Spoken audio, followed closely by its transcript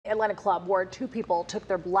Atlanta club where two people took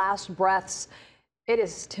their last breaths. It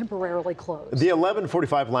is temporarily closed. The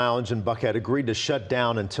 1145 Lounge in Buckhead agreed to shut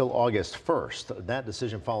down until August 1st. That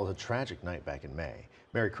decision follows a tragic night back in May.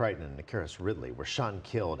 Mary Crichton and Nakaris Ridley were shot and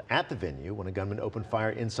killed at the venue when a gunman opened fire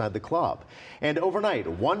inside the club. And overnight,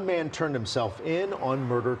 one man turned himself in on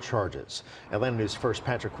murder charges. Atlanta News First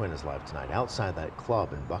Patrick Quinn is live tonight outside that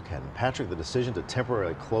club in Buckhead. And Patrick, the decision to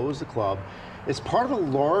temporarily close the club is part of a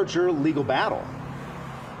larger legal battle.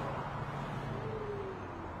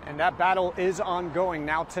 And that battle is ongoing.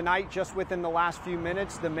 Now tonight, just within the last few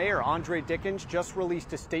minutes, the mayor, Andre Dickens, just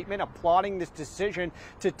released a statement applauding this decision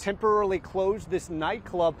to temporarily close this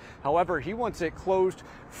nightclub. However, he wants it closed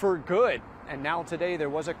for good. And now today there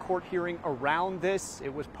was a court hearing around this.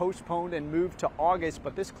 It was postponed and moved to August,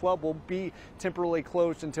 but this club will be temporarily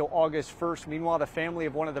closed until August 1st. Meanwhile, the family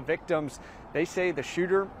of one of the victims, they say the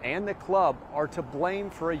shooter and the club are to blame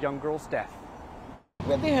for a young girl's death.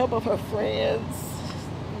 With the help of her friends,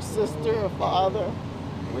 sister or father,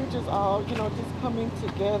 we're just all, just coming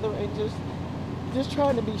together and just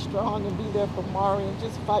trying to be strong and be there for Mari and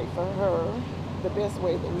just fight for her the best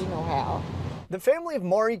way that we know how. The family of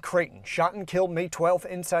Mari Crichton, shot and killed May 12th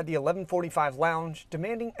inside the 1145 Lounge,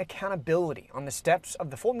 demanding accountability on the steps of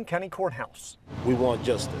the Fulton County Courthouse. We want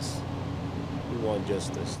justice. We want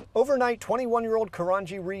justice. Overnight, 21-year-old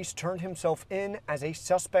Karanji Reese turned himself in as a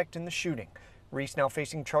suspect in the shooting. Reese now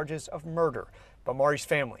facing charges of murder. But Mari's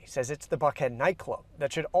family says it's the Buckhead nightclub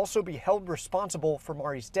that should also be held responsible for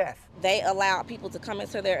Mari's death. They allowed people to come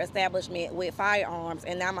into their establishment with firearms,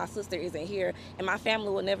 and now my sister isn't here, and my family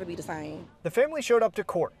will never be the same. The family showed up to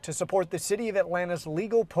court to support the city of Atlanta's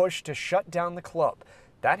legal push to shut down the club.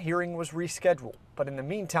 That hearing was rescheduled, but in the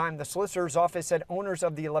meantime, the solicitor's office said owners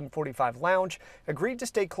of the 1145 Lounge agreed to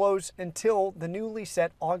stay closed until the newly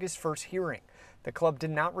set August 1st hearing. The club did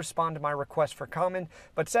not respond to my request for comment,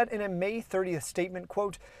 but said in a May 30th statement,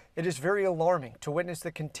 quote, "It is very alarming to witness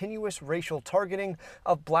the continuous racial targeting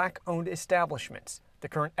of black-owned establishments. The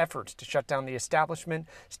current efforts to shut down the establishment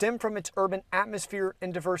stem from its urban atmosphere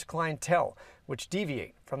and diverse clientele, which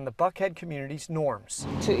deviate from the Buckhead community's norms."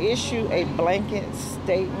 To issue a blanket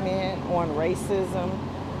statement on racism,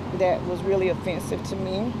 that was really offensive to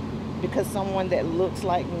me because someone that looks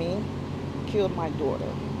like me killed my daughter.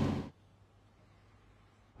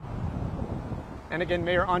 And again,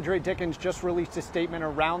 Mayor Andre Dickens just released a statement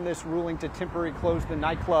around this ruling to temporarily close the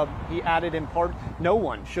nightclub. He added in part, no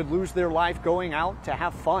one should lose their life going out to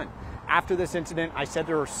have fun. After this incident, I said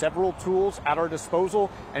there are several tools at our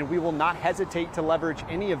disposal, and we will not hesitate to leverage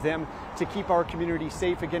any of them to keep our community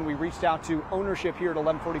safe. Again, we reached out to ownership here at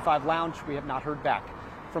 1145 Lounge. We have not heard back.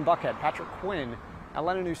 From Buckhead, Patrick Quinn,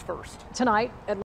 Atlanta News First. Tonight,